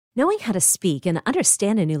Knowing how to speak and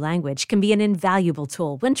understand a new language can be an invaluable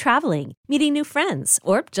tool when traveling, meeting new friends,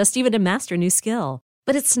 or just even to master a new skill.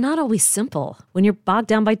 But it's not always simple when you're bogged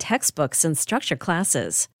down by textbooks and structured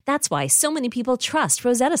classes. That's why so many people trust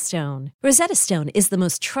Rosetta Stone. Rosetta Stone is the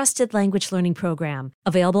most trusted language learning program,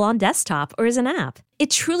 available on desktop or as an app. It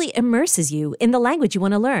truly immerses you in the language you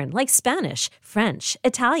want to learn, like Spanish, French,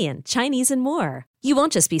 Italian, Chinese, and more. You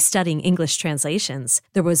won't just be studying English translations.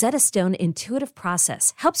 The Rosetta Stone intuitive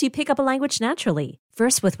process helps you pick up a language naturally,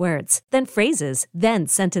 first with words, then phrases, then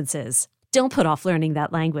sentences. Don't put off learning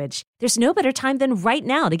that language. There's no better time than right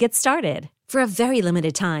now to get started. For a very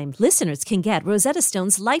limited time, listeners can get Rosetta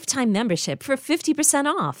Stone's lifetime membership for 50%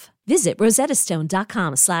 off. Visit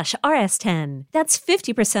rosettastone.com/rs10. That's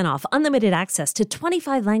 50% off unlimited access to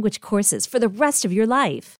 25 language courses for the rest of your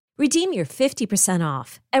life. Redeem your 50%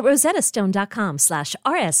 off at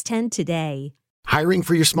rosettastone.com/rs10 today. Hiring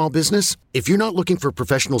for your small business? If you're not looking for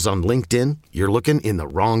professionals on LinkedIn, you're looking in the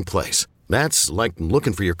wrong place. That's like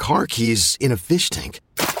looking for your car keys in a fish tank.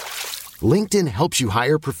 LinkedIn helps you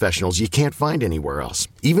hire professionals you can't find anywhere else,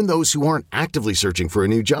 even those who aren't actively searching for a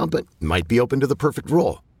new job but might be open to the perfect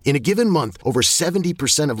role. In a given month, over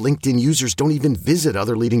 70% of LinkedIn users don't even visit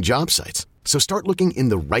other leading job sites. So start looking in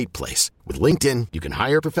the right place. With LinkedIn, you can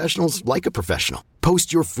hire professionals like a professional.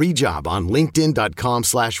 Post your free job on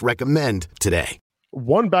linkedin.com/recommend today.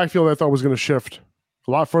 One backfield I thought was going to shift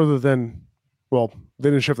a lot further than, well, they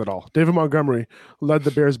didn't shift at all. David Montgomery led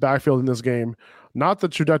the Bears backfield in this game. Not the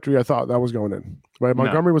trajectory I thought that was going in. Right?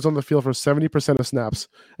 Montgomery was on the field for 70% of snaps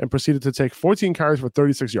and proceeded to take 14 carries for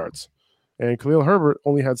 36 yards. And Khalil Herbert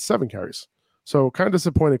only had 7 carries. So kind of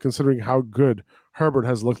disappointed considering how good Herbert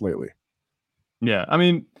has looked lately. Yeah, I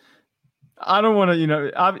mean, I don't want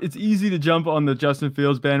to, it's easy to jump on the Justin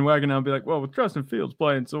Fields bandwagon and be like, well, with Justin Fields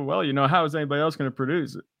playing so well, how is anybody else going to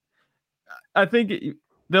produce it? I think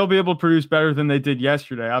they'll be able to produce better than they did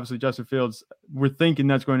yesterday. Obviously, Justin Fields, we're thinking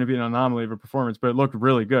that's going to be an anomaly of a performance, but it looked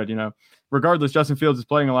really good. Regardless, Justin Fields is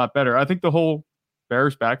playing a lot better. I think the whole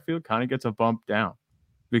Bears backfield kind of gets a bump down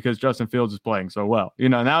because Justin Fields is playing so well.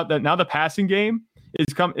 Now the passing game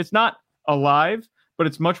it's not alive, but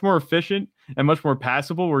it's much more efficient and much more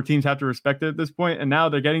passable where teams have to respect it at this point. And now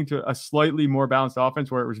they're getting to a slightly more balanced offense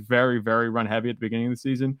where it was very, very run heavy at the beginning of the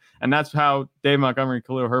season. And that's how Dave Montgomery and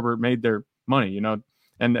Khalil Herbert made their money,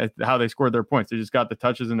 and how they scored their points. They just got the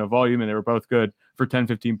touches and the volume, and they were both good for 10,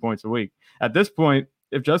 15 points a week. At this point,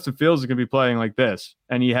 if Justin Fields is going to be playing like this,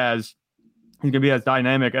 and he's going to be as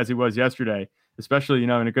dynamic as he was yesterday, especially, in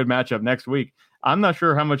a good matchup next week, I'm not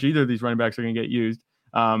sure how much either of these running backs are going to get used.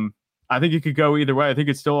 I think it could go either way. I think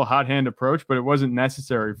it's still a hot hand approach, but it wasn't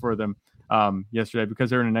necessary for them yesterday because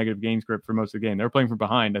they're in a negative game script for most of the game. They were playing from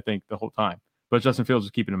behind, I think, the whole time. But Justin Fields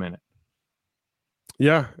was keeping them in it.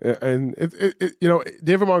 Yeah, and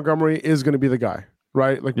David Montgomery is going to be the guy,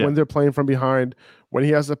 right? Like when they're playing from behind, when he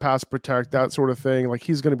has to pass protect, that sort of thing, like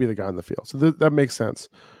he's going to be the guy in the field. So that makes sense.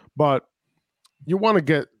 But you want to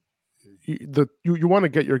get you want to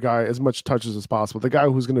get your guy as much touches as possible. The guy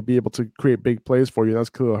who's going to be able to create big plays for you. That's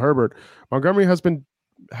Khalil Herbert. Montgomery has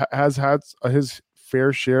had his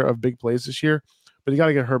fair share of big plays this year, but you got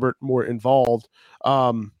to get Herbert more involved.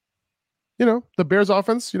 The Bears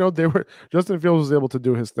offense, Justin Fields was able to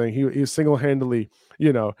do his thing. He single-handedly,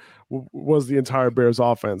 was the entire Bears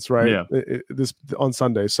offense, right? Yeah. This on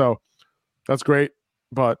Sunday. So that's great.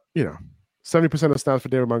 But, 70% of snaps for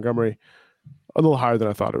David Montgomery, a little higher than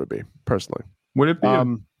I thought it would be, personally. Would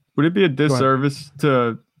it be a disservice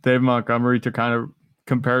to David Montgomery to kind of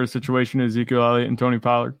compare the situation to Ezekiel Elliott and Tony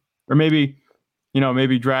Pollard? Or maybe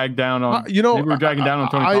drag down on maybe we're dragging down on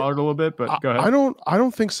Tony Pollard a little bit, but go ahead. I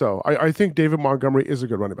don't think so. I think David Montgomery is a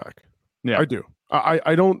good running back. Yeah, I do.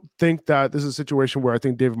 I don't think that this is a situation where I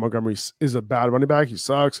think David Montgomery is a bad running back. He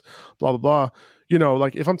sucks, blah, blah, blah.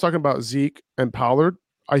 Like if I'm talking about Zeke and Pollard,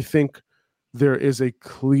 I think there is a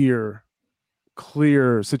clear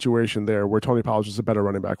situation there where Tony Pollard is a better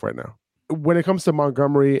running back right now. When it comes to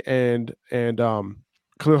Montgomery and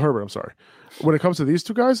Khalil Herbert, I'm sorry. When it comes to these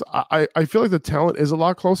two guys, I feel like the talent is a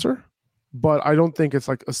lot closer, but I don't think it's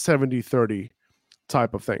like a 70-30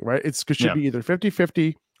 type of thing, right? It should be either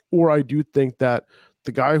 50-50, or I do think that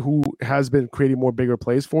the guy who has been creating more bigger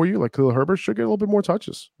plays for you, like Khalil Herbert, should get a little bit more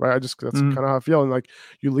touches, right? That's kind of how I feel. And like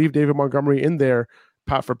you leave David Montgomery in there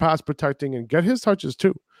for pass protecting and get his touches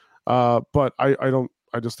too. But I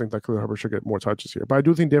just think that Khalil Herbert should get more touches here. But I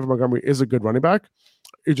do think David Montgomery is a good running back.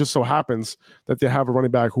 It just so happens that they have a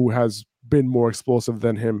running back who has been more explosive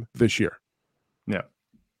than him this year. Yeah.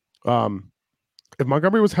 if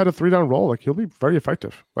Montgomery was had a 3-down roll, like he'll be very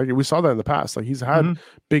effective. Like we saw that in the past. Like he's had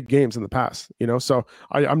big games in the past, So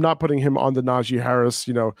I'm not putting him on the Najee Harris,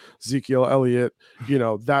 Ezekiel Elliott,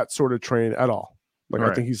 that sort of train at all. Like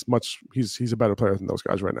I think he's a better player than those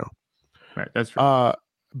guys right now. Right, that's true.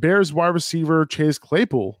 Bears wide receiver Chase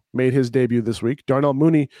Claypool made his debut this week. Darnell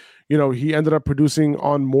Mooney, he ended up producing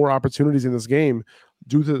on more opportunities in this game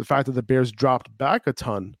due to the fact that the Bears dropped back a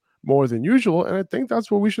ton more than usual. And I think that's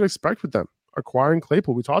what we should expect with them. Acquiring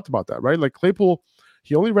Claypool, we talked about that, right? Like Claypool,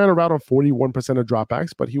 he only ran a route on 41% of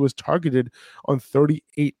dropbacks, but he was targeted on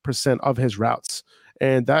 38% of his routes.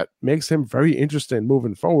 And that makes him very interesting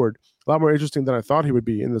moving forward. A lot more interesting than I thought he would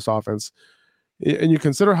be in this offense. And you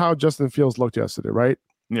consider how Justin Fields looked yesterday, right?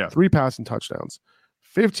 Yeah. 3 passing touchdowns,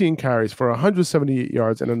 15 carries for 178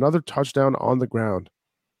 yards, and another touchdown on the ground.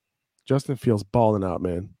 Justin Fields balling out,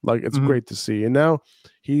 man. Like, it's great to see. And now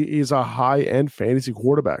he is a high-end fantasy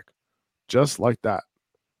quarterback, just like that.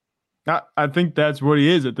 I think that's what he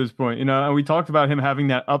is at this point. And we talked about him having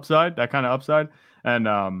that upside, that kind of upside. And,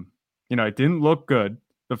 it didn't look good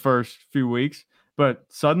the first few weeks. But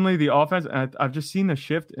suddenly the offense, and I've just seen the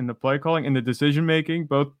shift in the play calling and the decision-making,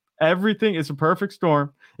 everything is a perfect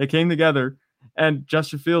storm. It came together, and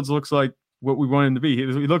Justin Fields looks like what we want him to be. He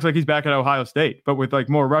looks like he's back at Ohio State, but with like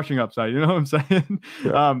more rushing upside. You know what I'm saying?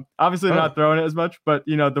 Yeah. Obviously not throwing it as much, but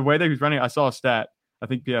the way that he's running, I saw a stat. I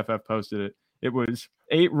think PFF posted it. It was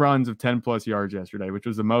 8 runs of 10+ yards yesterday, which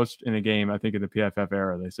was the most in a game, I think, in the PFF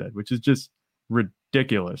era, they said, which is just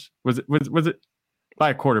ridiculous. Was it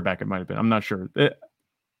by a quarterback? It might have been. I'm not sure.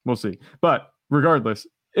 We'll see. But regardless,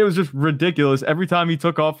 it was just ridiculous. Every time he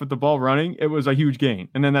took off with the ball running, it was a huge gain.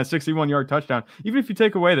 And then that 61-yard touchdown, even if you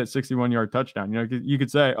take away that 61-yard touchdown, you could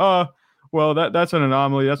say, oh, well, that's an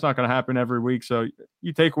anomaly. That's not going to happen every week. So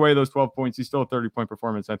you take away those 12 points, he's still a 30-point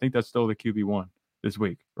performance. I think that's still the QB1 this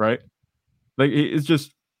week, right? Like, it's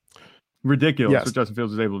just ridiculous what Justin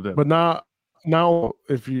Fields is able to do. But now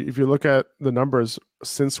if you look at the numbers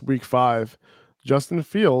since week 5, Justin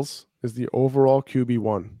Fields is the overall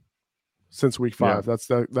QB1 since week 5.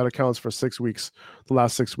 Yeah. That accounts for 6 weeks, the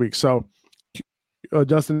last 6 weeks. So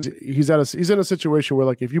Justin, he's in a situation where,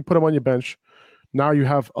 like, if you put him on your bench, now you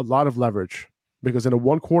have a lot of leverage, because in a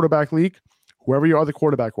 1 quarterback league, whoever your other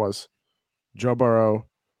quarterback was, Joe Burrow,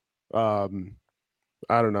 I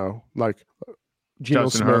don't know, like Geno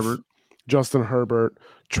Smith, Justin Herbert,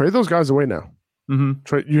 trade those guys away now. Don't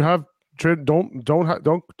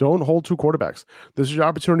hold 2 quarterbacks. This is your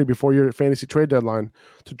opportunity before your fantasy trade deadline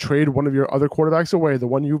to trade one of your other quarterbacks away, the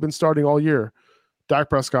one you've been starting all year, Dak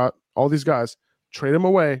Prescott, all these guys. Trade them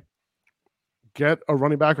away, get a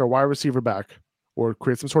running back or wide receiver back, or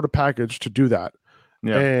create some sort of package to do that,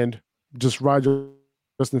 and just ride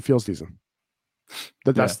Justin Fields season.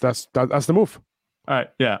 That's the move. All right,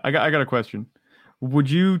 yeah, I got a question.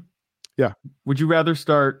 Would you rather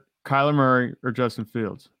start Kyler Murray or Justin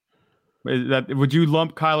Fields? Would you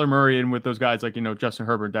lump Kyler Murray in with those guys like Justin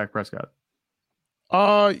Herbert, Dak Prescott?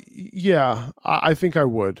 Yeah, I think I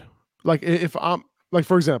would. Like, if I'm like,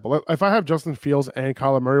 for example, if I have Justin Fields and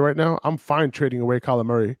Kyler Murray right now, I'm fine trading away Kyler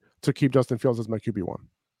Murray to keep Justin Fields as my QB1.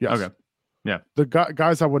 Yes. Okay. Yeah. The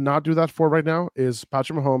guys I would not do that for right now is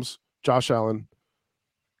Patrick Mahomes, Josh Allen,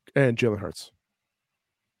 and Jalen Hurts.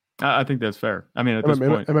 I think that's fair. I mean, at this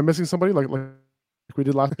point, am I missing somebody like we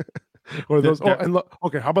did last? Or those?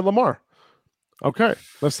 Okay. How about Lamar? Okay,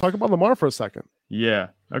 let's talk about Lamar for a second. Yeah.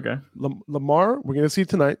 Okay. Lamar, we're going to see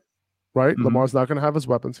tonight, right? Mm-hmm. Lamar's not going to have his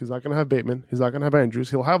weapons. He's not going to have Bateman. He's not going to have Andrews.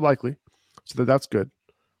 He'll have Likely, so that's good,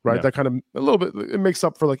 right? Yeah. That kind of a little bit. It makes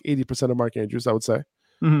up for like 80% of Mark Andrews, I would say.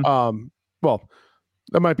 Mm-hmm. Well,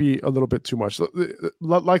 that might be a little bit too much.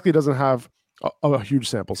 Likely doesn't have a huge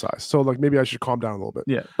sample size, so like maybe I should calm down a little bit.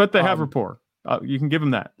 Yeah, but they have rapport. You can give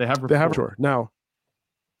them that. They have rapport. They have rapport. Now,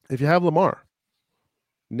 if you have Lamar,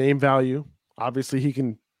 name value. Obviously, he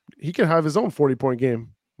can have his own 40-point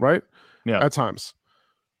game, right? Yeah. At times.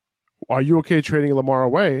 Are you okay trading Lamar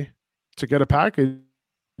away to get a package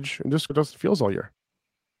and just Justin Fields all year?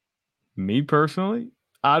 Me personally,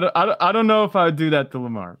 I don't know if I would do that to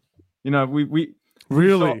Lamar. We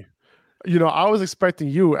really, I was expecting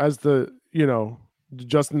you as the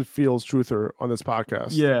Justin Fields truther on this podcast.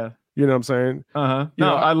 Yeah. You know what I'm saying?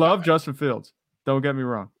 No, I love Justin Fields. Don't get me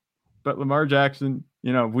wrong. But Lamar Jackson,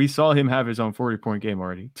 we saw him have his own 40-point game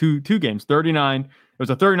already. Two games, 39. It was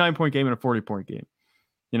a 39-point game and a 40-point game.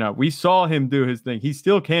 We saw him do his thing. He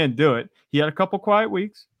still can do it. He had a couple quiet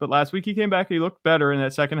weeks, but last week he came back. He looked better in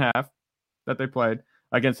that second half that they played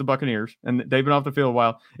against the Buccaneers, and they've been off the field a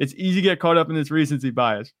while. It's easy to get caught up in this recency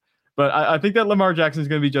bias, but I think that Lamar Jackson is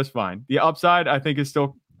going to be just fine. The upside, I think, is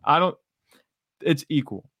still it's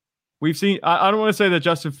equal. we've seen, I don't want to say that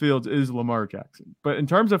Justin Fields is Lamar Jackson, but in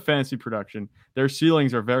terms of fantasy production, their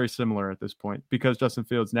ceilings are very similar at this point because Justin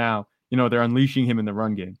Fields now, they're unleashing him in the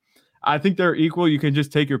run game. I think they're equal. You can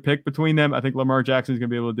just take your pick between them. I think Lamar Jackson is going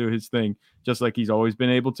to be able to do his thing just like he's always been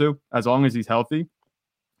able to, as long as he's healthy.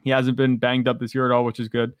 He hasn't been banged up this year at all, which is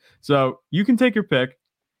good. So you can take your pick.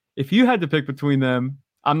 If you had to pick between them,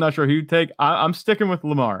 I'm not sure who you'd take. I'm sticking with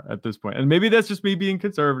Lamar at this point. And maybe that's just me being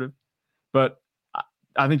conservative, but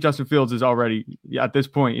I think Justin Fields is already, at this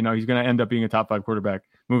point, he's going to end up being a top 5 quarterback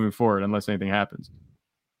moving forward unless anything happens.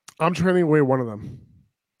 I'm trading away one of them.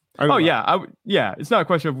 Yeah. It's not a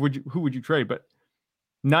question of who would you trade, but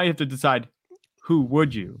now you have to decide who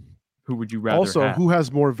would you rather also have? Who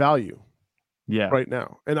has more value right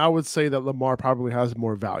now. And I would say that Lamar probably has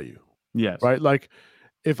more value. Yes. Right? Like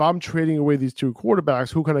if I'm trading away these 2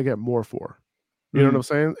 quarterbacks, who can I get more for? You know what I'm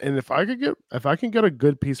saying? And if I can get a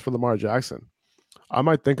good piece for Lamar Jackson, I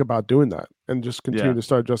might think about doing that and just continue to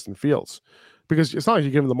start Justin Fields, because it's not like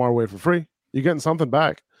you're giving Lamar away for free. You're getting something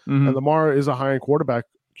back. And Lamar is a high-end quarterback,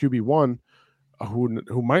 QB1,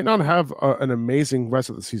 who might not have an amazing rest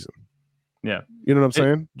of the season. Yeah. You know what I'm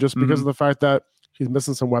saying? Just because of the fact that he's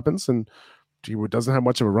missing some weapons and he doesn't have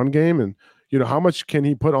much of a run game. And, how much can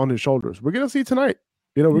he put on his shoulders? We're going to see tonight.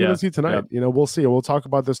 We're going to see tonight. We'll see. We'll talk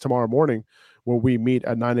about this tomorrow morning when we meet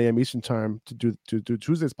at 9 a.m. Eastern time to do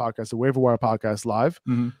Tuesday's podcast, the Waiver Wire podcast live.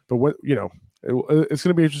 But what, it's going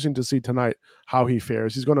to be interesting to see tonight how he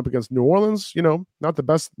fares. He's going up against New Orleans, not the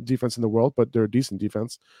best defense in the world, but they're a decent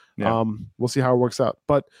defense. Yeah. We'll see how it works out.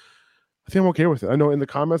 But I think I'm okay with it. I know in the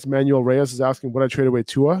comments, Manuel Reyes is asking, would I trade away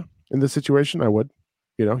Tua in this situation? I would.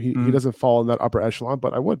 He doesn't fall in that upper echelon,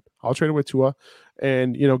 but I would. I'll trade away Tua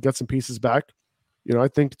and, get some pieces back. I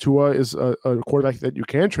think Tua is a quarterback that you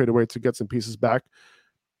can trade away to get some pieces back.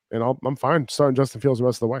 And I'm fine starting Justin Fields the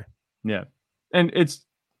rest of the way. Yeah. And it's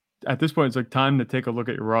at this point, it's like time to take a look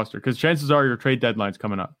at your roster because chances are your trade deadline's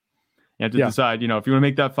coming up. You have to decide, if you want to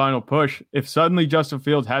make that final push, if suddenly Justin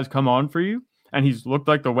Fields has come on for you and he's looked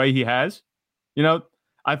like the way he has,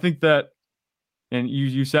 I think that, and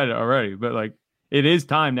you said it already, but like it is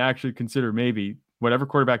time to actually consider maybe whatever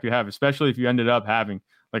quarterback you have, especially if you ended up having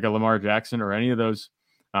like a Lamar Jackson or any of those.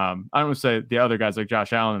 I don't want to say the other guys like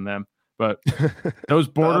Josh Allen and them, but those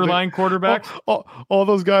borderline quarterbacks. All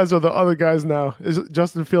those guys are the other guys now.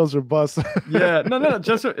 Justin Fields or bust. Yeah, no.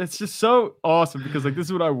 It's just so awesome because like this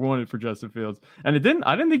is what I wanted for Justin Fields, and I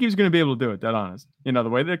didn't think he was going to be able to do it. That honest, the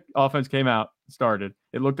way the offense started,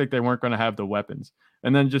 it looked like they weren't going to have the weapons,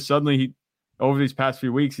 and then just suddenly over these past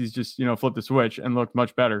few weeks, he's just flipped the switch and looked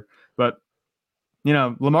much better. But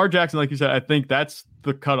Lamar Jackson, like you said, I think that's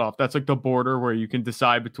the cutoff. That's like the border where you can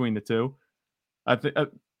decide between the two. I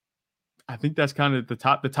think that's kind of the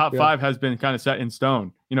top. The top 5 has been kind of set in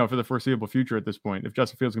stone, for the foreseeable future at this point. If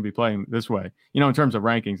Justin Fields can be playing this way, in terms of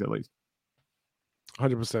rankings at least.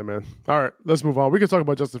 100%, man. All right, let's move on. We can talk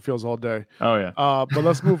about Justin Fields all day. Oh yeah. But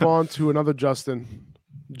let's move on to another Justin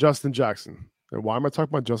Jackson. And why am I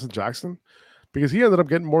talking about Justin Jackson? Because he ended up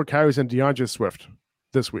getting more carries than DeAndre Swift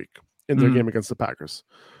this week in their game against the Packers.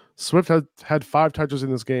 Swift had 5 touches in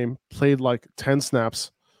this game, played like 10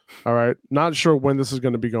 snaps. All right. Not sure when this is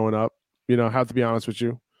going to be going up. I have to be honest with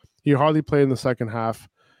you. He hardly played in the second half.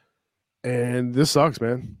 And this sucks,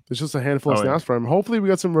 man. It's just a handful of snaps for him. Hopefully we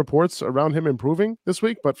got some reports around him improving this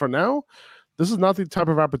week. But for now, this is not the type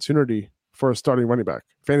of opportunity for a starting running back,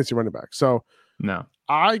 fantasy running back. So no,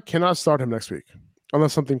 I cannot start him next week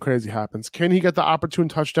unless something crazy happens. Can he get the opportune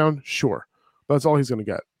touchdown? Sure. But that's all he's going to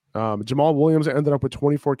get. Jamal Williams ended up with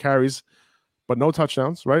 24 carries, but no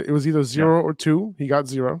touchdowns, right? It was either 0 or 2. He got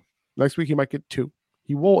 0. Next week he might get 2.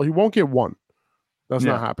 He won't get 1. That's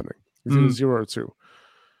not happening. It's either 0 or 2.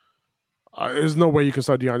 There's no way you can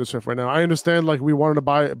start DeAndre Swift right now. I understand, like, we wanted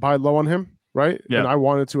to buy low on him, right? Yeah. And I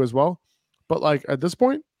wanted to as well. But, like, at this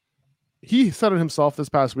point, he said it himself this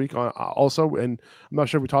past week also, and I'm not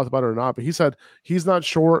sure if we talked about it or not, but he said he's not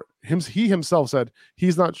sure. He himself said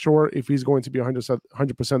he's not sure if he's going to be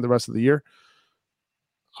 100% the rest of the year.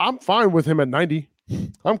 I'm fine with him at 90.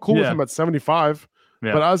 I'm cool with him at 75.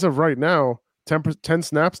 Yeah. But as of right now, 10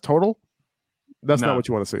 snaps total, that's not what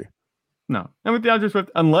you want to see. No. And with DeAndre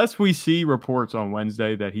Swift, unless we see reports on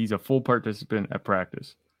Wednesday that he's a full participant at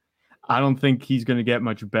practice, I don't think he's going to get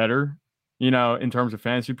much better, in terms of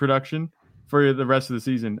fantasy production for the rest of the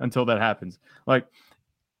season until that happens. Like,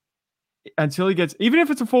 until he gets, even if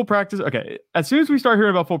it's a full practice, okay, as soon as we start hearing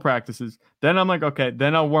about full practices, then I'm like, okay,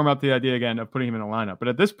 then I'll warm up the idea again of putting him in a lineup. But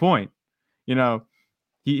at this point, he's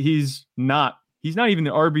not even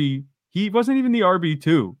the RB. He wasn't even the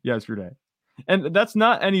RB2 yesterday. And that's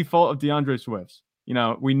not any fault of DeAndre Swift's. You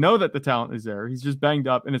know, we know that the talent is there. He's just banged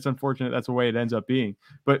up, and it's unfortunate that's the way it ends up being.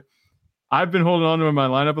 But I've been holding on to him in my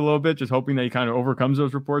lineup a little bit, just hoping that he kind of overcomes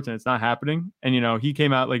those reports, and it's not happening. And, you know, he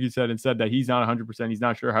came out, like you said, and said that he's not 100%. He's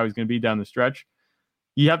not sure how he's going to be down the stretch.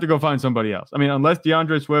 You have to go find somebody else. I mean, unless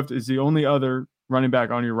DeAndre Swift is the only other running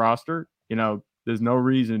back on your roster, you know, there's no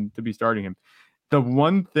reason to be starting him. The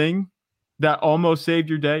one thing that almost saved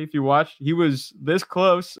your day, if you watched, he was this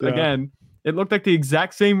close again. It looked like the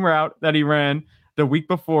exact same route that he ran the week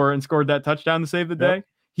before and scored that touchdown to save the day.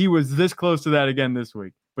 He was this close to that again this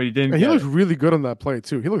week, but he didn't. And he looked really good on that play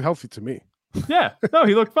too. He looked healthy to me. Yeah, no,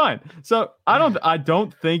 he looked fine. So I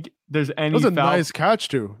don't think there's any. It was a nice catch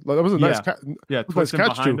too. Like, that was a nice catch. Yeah, nice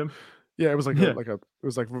catch behind too. him. Yeah, it was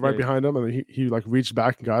like right behind him, and he like reached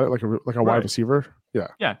back and got it like a wide receiver.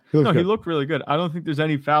 Yeah. He looked really good. I don't think there's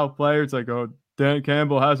any foul play. It's like, oh, Dan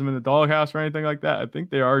Campbell has him in the doghouse or anything like that. I think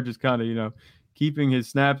they are just kind of, you know, keeping his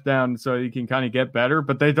snaps down so he can kind of get better,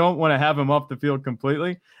 but they don't want to have him off the field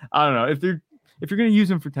completely. I don't know if you're going to use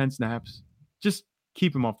him for 10 snaps, just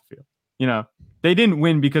keep him off the field. You know, they didn't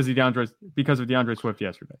win because of DeAndre Swift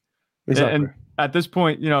yesterday. Exactly. And at this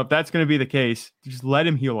point, you know, if that's going to be the case, just let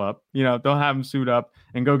him heal up. You know, don't have him suit up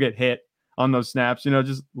and go get hit on those snaps. You know,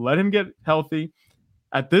 just let him get healthy.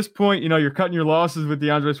 At this point, you know, you're cutting your losses with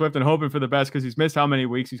DeAndre Swift and hoping for the best because he's missed how many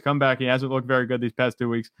weeks? He's come back. He hasn't looked very good these past 2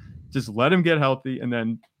 weeks. Just let him get healthy and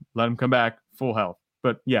then let him come back full health.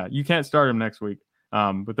 But yeah, you can't start him next week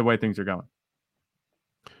with the way things are going.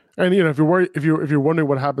 And you know, if you're worried, if you're wondering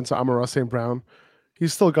what happened to Amon-Ra St. Brown,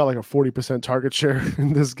 he's still got like a 40% target share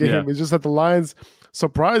in this game. Yeah. It's just that the Lions,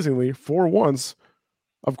 surprisingly, for once,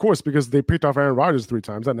 of course, because they picked off Aaron Rodgers 3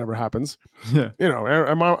 times. That never happens. Yeah. You know,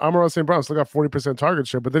 Amon-Ra St. Brown still got 40% target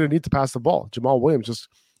share, but they didn't need to pass the ball. Jamal Williams just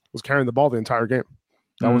was carrying the ball the entire game.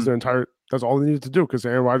 That was that's all they needed to do because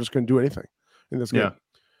Aaron Rodgers couldn't do anything in this game.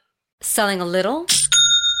 Selling a little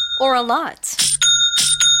or a lot?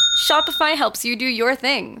 Shopify helps you do your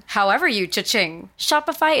thing, however you cha-ching.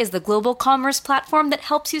 Shopify is the global commerce platform that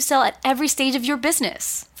helps you sell at every stage of your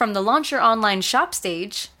business. From the launch your online shop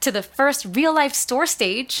stage, to the first real-life store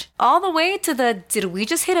stage, all the way to the did we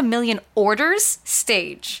just hit 1 million orders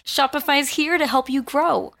stage. Shopify's here to help you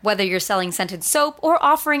grow. Whether you're selling scented soap or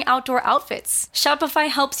offering outdoor outfits, Shopify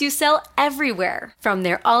helps you sell everywhere. From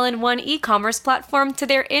their all-in-one e-commerce platform to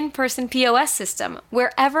their in-person POS system,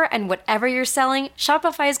 wherever and whatever you're selling,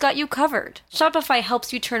 Shopify's got you covered. Shopify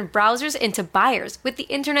helps you turn browsers into buyers with the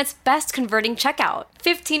internet's best converting checkout.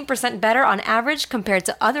 15% better on average compared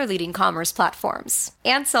to other leading commerce platforms.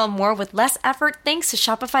 And sell more with less effort thanks to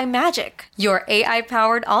Shopify Magic, your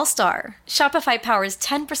AI-powered all-star. Shopify powers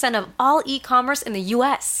 10% of all e-commerce in the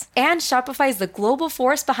US. And Shopify is the global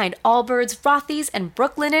force behind Allbirds, Rothy's, and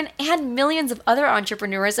Brooklinen, and millions of other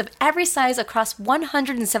entrepreneurs of every size across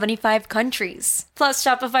 175 countries. Plus,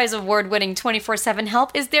 Shopify's award-winning 24/7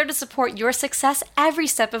 help is there to support your success every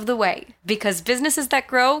step of the way. Because businesses that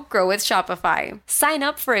grow with Shopify. Sign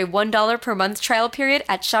up for a $1 per month trial period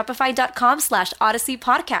at shopify.com/Odyssey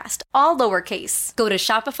Podcast, all lowercase. Go to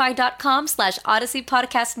shopify.com/Odyssey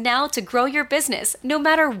Podcast now to grow your business, no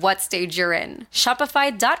matter what stage you're in.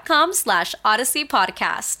 Shopify.com/Odyssey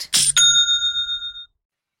Podcast.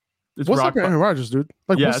 What's up with Aaron Rodgers, dude?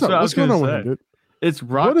 Like, what's up? What's going on with him, dude? It's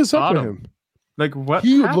rock What is up bottom. with him? Like, what?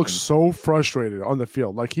 He happened? looked so frustrated on the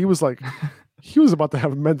field. Like, he was he was about to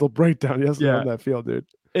have a mental breakdown yesterday on that field, dude.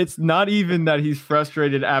 It's not even that he's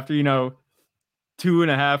frustrated after,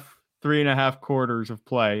 2.5, 3.5 quarters of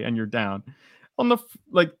play and you're down. On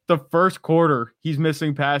the first quarter, he's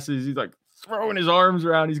missing passes. He's like throwing his arms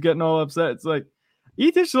around. He's getting all upset. It's like,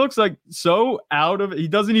 he just looks like so out of it. He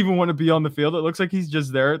doesn't even want to be on the field. It looks like he's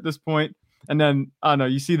just there at this point. And then, I don't know,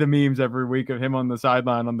 you see the memes every week of him on the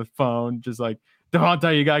sideline on the phone, just like,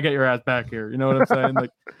 Devontae, you got to get your ass back here. You know what I'm saying? Like,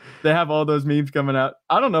 they have all those memes coming out.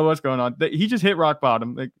 I don't know what's going on. He just hit rock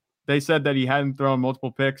bottom. Like, they said that he hadn't thrown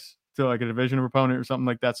multiple picks to like a divisional opponent or something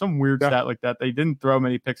like that. Some weird stat like that. They didn't throw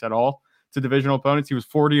many picks at all to divisional opponents. He was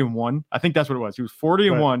 40-1. I think that's what it was. He was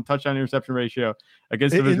 40-1 touchdown interception ratio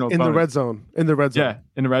against divisional opponents. In the red zone. Yeah,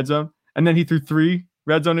 in the red zone. And then he threw 3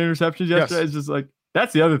 red zone interceptions yesterday. Yes. It's just like,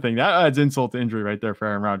 that's the other thing. That adds insult to injury right there for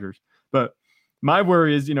Aaron Rodgers. But my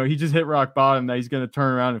worry is, he just hit rock bottom, that he's going to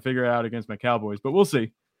turn around and figure it out against my Cowboys. But we'll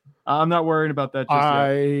see. I'm not worried about that just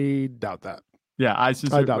yet. Doubt that. Yeah, I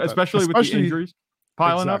doubt that. Especially with the injuries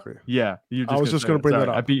piling up. Yeah. I was just going to bring that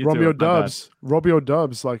up. I beat you Romeo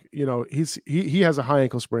Doubs, like, he has a high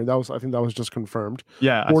ankle sprain. I think that was just confirmed.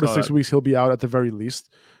 Yeah. 4 to 6 weeks, he'll be out at the very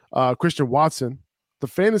least. Christian Watson, the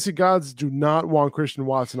fantasy gods do not want Christian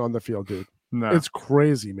Watson on the field, dude. No. It's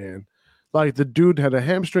crazy, man. Like, the dude had a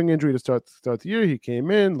hamstring injury to start the year. He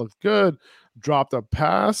came in, looked good. dropped a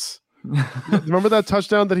pass. Remember that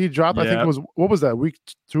touchdown that he dropped? I think it was, what was that, week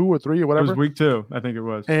 2 or 3 or whatever? It was week 2, I think it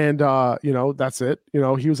was. And, that's it. He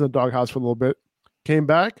was in the doghouse for a little bit. Came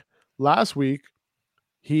back last week.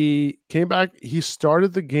 He came back. He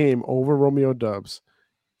started the game over Romeo Doubs.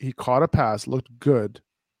 He caught a pass, looked good,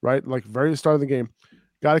 right? Like very start of the game.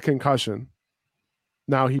 Got a concussion.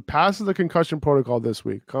 Now he passes the concussion protocol this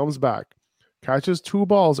week, comes back, catches 2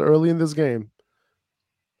 balls early in this game.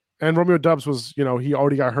 And Romeo Doubs was, he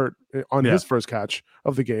already got hurt on his first catch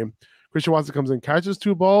of the game. Christian Watson comes in, catches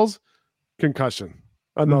 2 balls, concussion,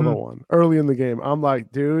 another one early in the game. I'm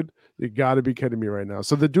like, dude, you got to be kidding me right now.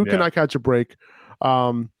 So the dude cannot catch a break.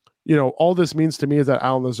 All this means to me is that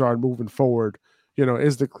Allen Lazard moving forward,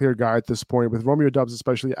 is the clear guy at this point, with Romeo Doubs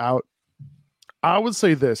especially out. I would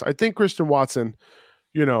say this. I think Christian Watson,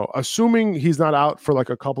 assuming he's not out for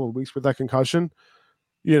like a couple of weeks with that concussion,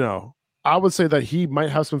 I would say that he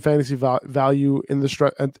might have some fantasy value in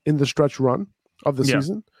the stretch run of the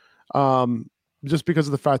season, just because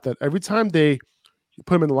of the fact that every time they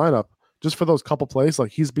put him in the lineup, just for those couple plays,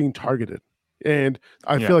 like he's being targeted, and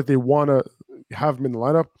I feel like they want to have him in the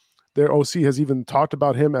lineup. Their OC has even talked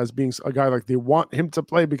about him as being a guy like they want him to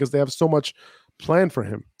play because they have so much planned for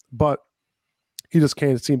him, but he just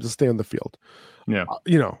can't seem to stay on the field. Yeah,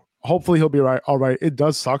 hopefully he'll be all right. It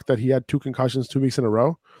does suck that he had 2 concussions 2 weeks in a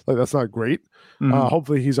row. Like that's not great.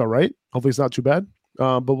 Hopefully he's all right. Hopefully it's not too bad.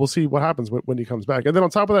 But we'll see what happens when he comes back. And then on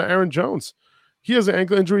top of that, Aaron Jones, he has an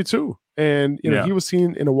ankle injury too. And he was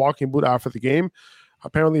seen in a walking boot after the game.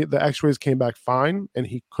 Apparently the x-rays came back fine and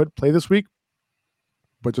he could play this week.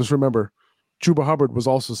 But just remember, Chuba Hubbard was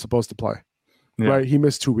also supposed to play. Right? He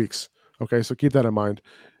missed 2 weeks. Okay, so keep that in mind.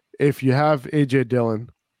 If you have AJ Dillon,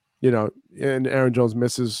 and Aaron Jones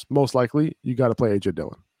misses, most likely you got to play AJ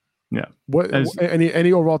Dillon. Yeah.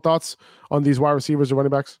 Any overall thoughts on these wide receivers or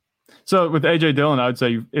running backs? So with AJ Dillon, I would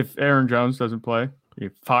say if Aaron Jones doesn't play,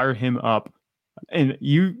 you fire him up. And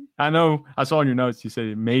I know I saw in your notes you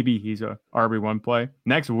said maybe he's a RB1 play.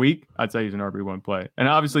 Next week, I'd say he's an RB1 play. And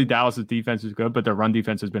obviously Dallas's defense is good, but their run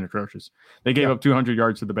defense has been atrocious. They gave up 200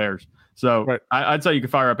 yards to the Bears. So I'd say you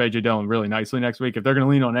could fire up AJ Dillon really nicely next week. If they're going to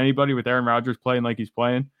lean on anybody with Aaron Rodgers playing like he's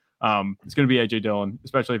playing, it's going to be AJ Dillon,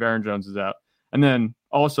 especially if Aaron Jones is out. And then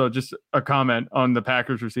also just a comment on the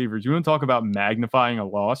Packers receivers. You want to talk about magnifying a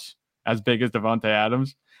loss as big as Devontae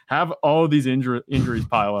Adams? Have all these injuries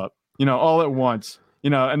pile up, all at once,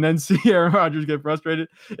 and then see Aaron Rodgers get frustrated.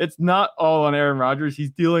 It's not all on Aaron Rodgers.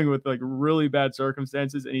 He's dealing with like really bad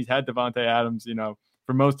circumstances, and he's had Devontae Adams,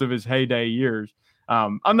 for most of his heyday years.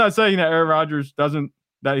 I'm not saying that Aaron Rodgers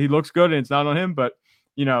that he looks good and it's not on him, but,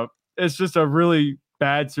 it's just a really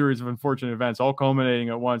bad series of unfortunate events all culminating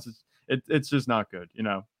at once. It's just not good,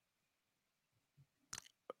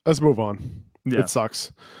 Let's move on. Yeah. It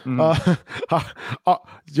sucks.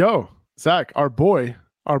 Zach, our boy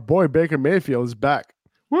Baker Mayfield is back.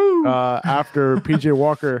 Woo! After PJ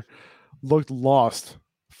Walker looked lost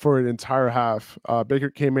for an entire half. Baker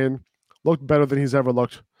came in, looked better than he's ever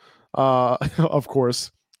looked. Of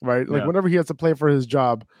course, right? Like whenever he has to play for his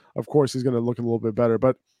job, of course he's going to look a little bit better.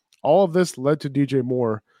 But all of this led to DJ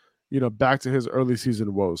Moore, back to his early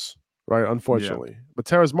season woes, right? Unfortunately. But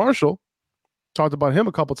Terrace Marshall, talked about him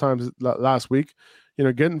a couple times last week,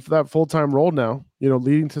 getting that full-time role now,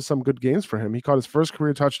 leading to some good games for him. He caught his first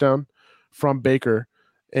career touchdown from Baker.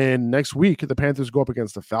 And next week, the Panthers go up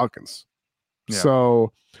against the Falcons. Yeah.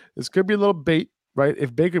 So this could be a little bait, right?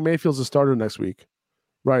 If Baker Mayfield's a starter next week,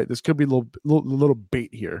 right, this could be a little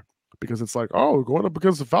bait here. Because it's like, oh, going up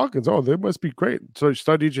against the Falcons, oh, they must be great. So you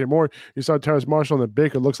start DJ Moore, you start Terrace Marshall, and then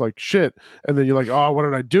Baker looks like shit. And then you're like, oh, what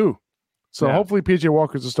did I do? So hopefully PJ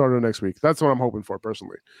Walker's a starter next week. That's what I'm hoping for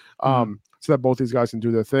personally. So that both these guys can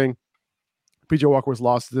do their thing. PJ Walker was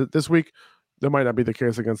lost this week. That might not be the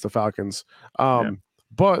case against the Falcons.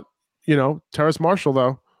 But, Terrace Marshall,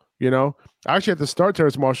 though, I actually had to start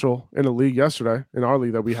Terrace Marshall in a league yesterday, in our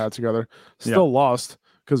league that we had together. Still lost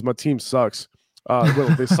because my team sucks.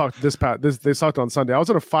 They sucked they sucked on Sunday. I was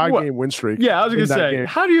on a 5-game win streak. Yeah, I was gonna say, game.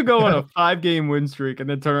 How do you go on a 5-game win streak and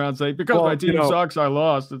then turn around and say, because my team sucks, I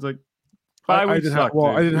lost? It's like I didn't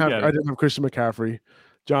have Christian McCaffrey.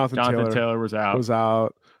 Jonathan Taylor was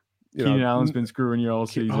out. Keenan Allen's been screwing you all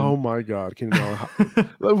season. Oh my God, Keenan Allen.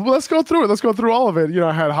 Let's go through it. Let's go through all of it.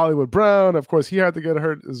 I had Hollywood Brown. Of course, he had to get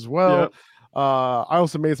hurt as well. Yep. I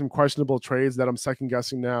also made some questionable trades that I'm second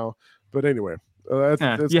guessing now. But anyway,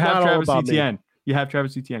 it's you not have Travis all about Etienne. Me. You have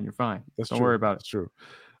Travis Etienne. You're fine. Don't worry about it. That's true.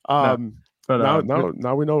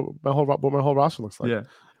 Now we know what my whole roster looks like.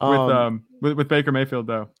 Yeah. With Baker Mayfield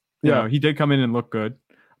though, you know, he did come in and look good,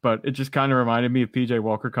 but it just kind of reminded me of PJ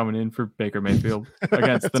Walker coming in for Baker Mayfield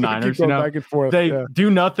against the Niners. Back and forth. They do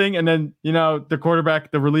nothing, and then the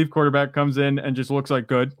relief quarterback comes in and just looks like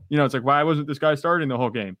good. It's like, why wasn't this guy starting the whole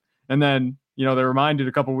game? And then they're reminded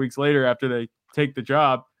a couple weeks later after they take the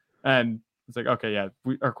job, and it's like, okay, yeah,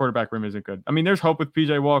 our quarterback room isn't good. I mean, there's hope with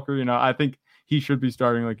PJ Walker. I think he should be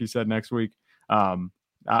starting, like you said, next week. I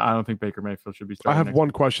don't think Baker Mayfield should be starting. I have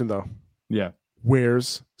one question though. Yeah.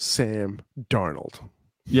 Where's Sam Darnold?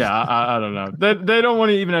 Yeah, I don't know. They don't want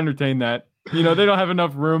to even entertain that. They don't have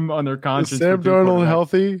enough room on their conscience. Is Sam Darnold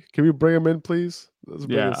healthy? Can we bring him in, please? Let's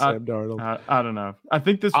bring in Sam Darnold. I don't know. I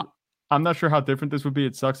think this. I'm not sure how different this would be.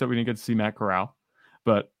 It sucks that we didn't get to see Matt Corral,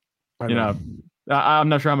 but I'm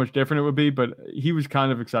not sure how much different it would be. But he was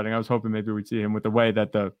kind of exciting. I was hoping maybe we'd see him with the way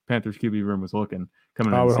that the Panthers QB room was looking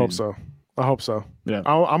coming. I would hope so. I hope so. Yeah,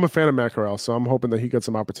 I'm a fan of Matt Corral, so I'm hoping that he gets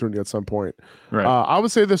some opportunity at some point. Right. I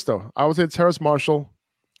would say this though. I would say Terrace Marshall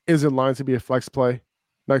is in line to be a flex play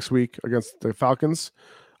next week against the Falcons,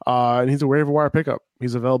 and he's a waiver wire pickup.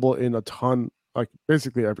 He's available in a ton, like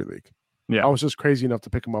basically every league. Yeah, I was just crazy enough to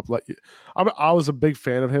pick him up. I was a big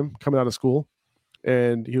fan of him coming out of school,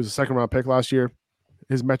 and he was a second round pick last year.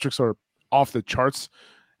 His metrics are off the charts.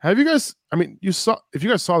 Have you guys? I mean, if you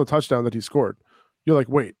guys saw the touchdown that he scored, you're like,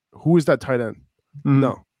 wait, who is that tight end? Mm-hmm.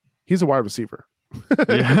 No, he's a wide receiver.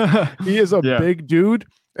 Yeah. He is a big dude,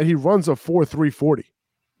 and he runs a 4.3 40.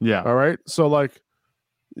 Yeah. All right. So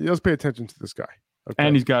let's pay attention to this guy. Okay?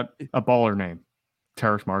 And he's got a baller name,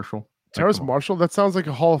 Terrace Marshall. Terrace Marshall. That sounds like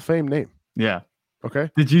a Hall of Fame name. Yeah. Okay.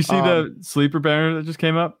 Did you see the sleeper banner that just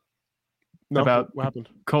came up? No. About what happened?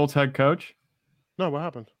 Colts head coach? No. What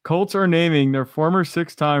happened? Colts are naming their former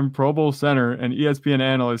 6-time Pro Bowl center and ESPN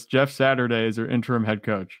analyst Jeff Saturday as their interim head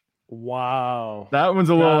coach. Wow. That one's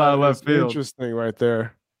a little out of left field. Interesting right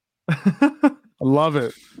there. I love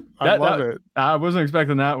it. I love it. I wasn't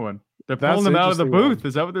expecting that one. They're pulling him out of the booth.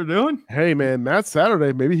 Is that what they're doing? Hey, man, Matt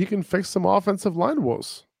Saturday, maybe he can fix some offensive line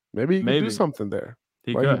woes. Maybe he can do something there.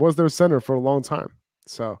 He was their center for a long time.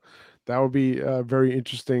 So that would be very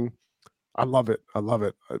interesting. I love it.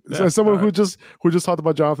 Yeah, as someone who just talked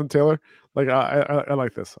about Jonathan Taylor, I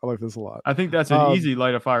like this. I like this a lot. I think that's an easy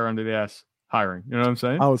light of fire under the ass hiring. You know what I'm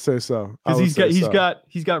saying? I would say so. Because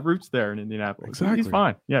he's got roots there in Indianapolis. Exactly. He's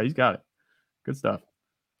fine. Yeah, he's got it. Good stuff.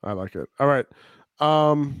 I like it. All right.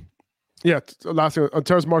 Last thing on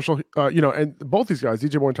Terrace Marshall, and both these guys,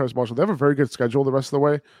 DJ Moore and Terrace Marshall, they have a very good schedule the rest of the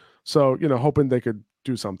way. So, hoping they could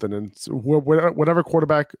do something, and whatever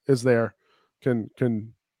quarterback is there can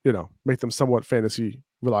make them somewhat fantasy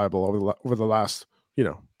reliable over the last,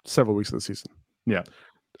 several weeks of the season. Yeah.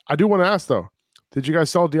 I do want to ask though, did you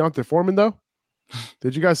guys sell D'Onta Foreman though?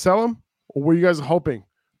 Did you guys sell him, or were you guys hoping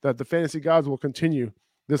that the fantasy gods will continue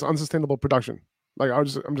this unsustainable production? I'm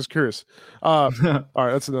just curious. All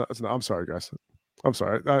right, that's enough. I'm sorry, guys. I'm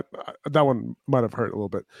sorry. That one might have hurt a little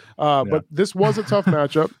bit. But this was a tough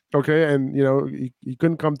matchup. Okay, and he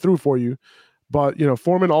couldn't come through for you. But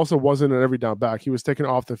Foreman also wasn't an every down back. He was taken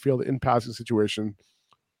off the field in passing situation.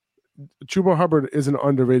 Chuba Hubbard is an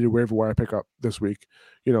underrated waiver wire pickup this week.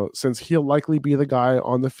 Since he'll likely be the guy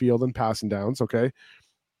on the field in passing downs. Okay,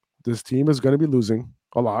 this team is going to be losing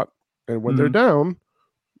a lot, and when they're down,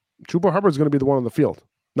 Chuba Hubbard is going to be the one on the field,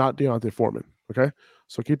 not D'Onta Foreman. Okay,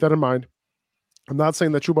 so keep that in mind. I'm not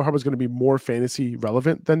saying that Chuba Hubbard is going to be more fantasy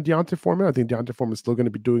relevant than D'Onta Foreman. I think D'Onta Foreman is still going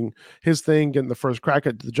to be doing his thing, getting the first crack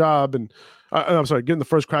at the job, and getting the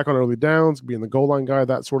first crack on early downs, being the goal line guy,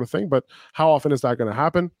 that sort of thing. But how often is that going to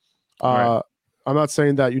happen? Right. I'm not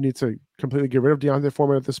saying that you need to completely get rid of D'Onta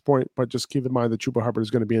Foreman at this point, but just keep in mind that Chuba Hubbard is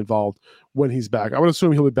going to be involved when he's back. I would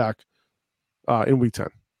assume he'll be back in week 10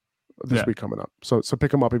 this week coming up. So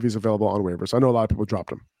pick him up if he's available on waivers. I know a lot of people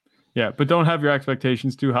dropped him. Yeah, but don't have your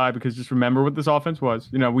expectations too high, because just remember what this offense was.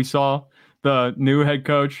 We saw the new head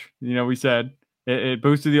coach. We said it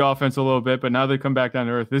boosted the offense a little bit, but now they come back down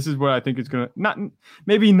to earth. This is what I think is going to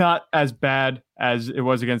not as bad as it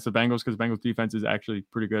was against the Bengals, because the Bengals defense is actually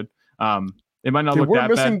pretty good. It might not look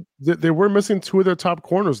that bad. They were missing two of their top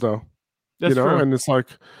corners, though. That's true. And it's like,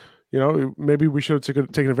 maybe we should have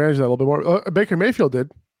taken advantage of that a little bit more. Baker Mayfield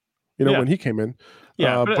did, when he came in.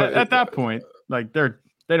 Yeah, but at that point,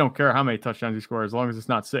 they don't care how many touchdowns you score as long as it's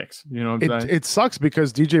not 6. You know what I'm saying? It sucks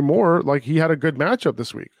because DJ Moore, he had a good matchup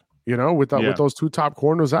this week, with those two top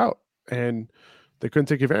corners out, and they couldn't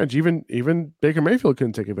take advantage. Even Baker Mayfield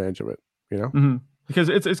couldn't take advantage of it, Mm-hmm. Because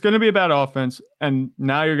it's going to be a bad offense, and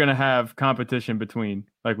now you're going to have competition between,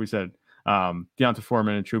 like we said, D'Onta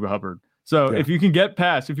Foreman and Chuba Hubbard. So if you can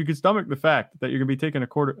if you can stomach the fact that you're going to be taking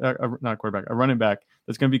a running back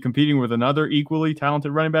that's going to be competing with another equally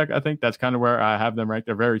talented running back, I think that's kind of where I have them ranked.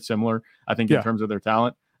 They're very similar, I think, in terms of their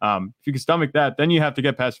talent. If you can stomach that, then you have to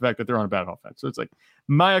get past the fact that they're on a bad offense. So it's like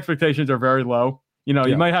my expectations are very low. You know,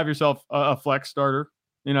 you might have yourself a flex starter,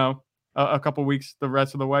 you know, a couple weeks the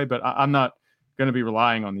rest of the way, but I'm not going to be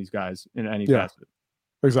relying on these guys in any facet.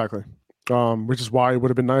 Exactly. Which is why it would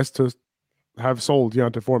have been nice to have sold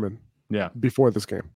Deontay Foreman Yeah. before this game.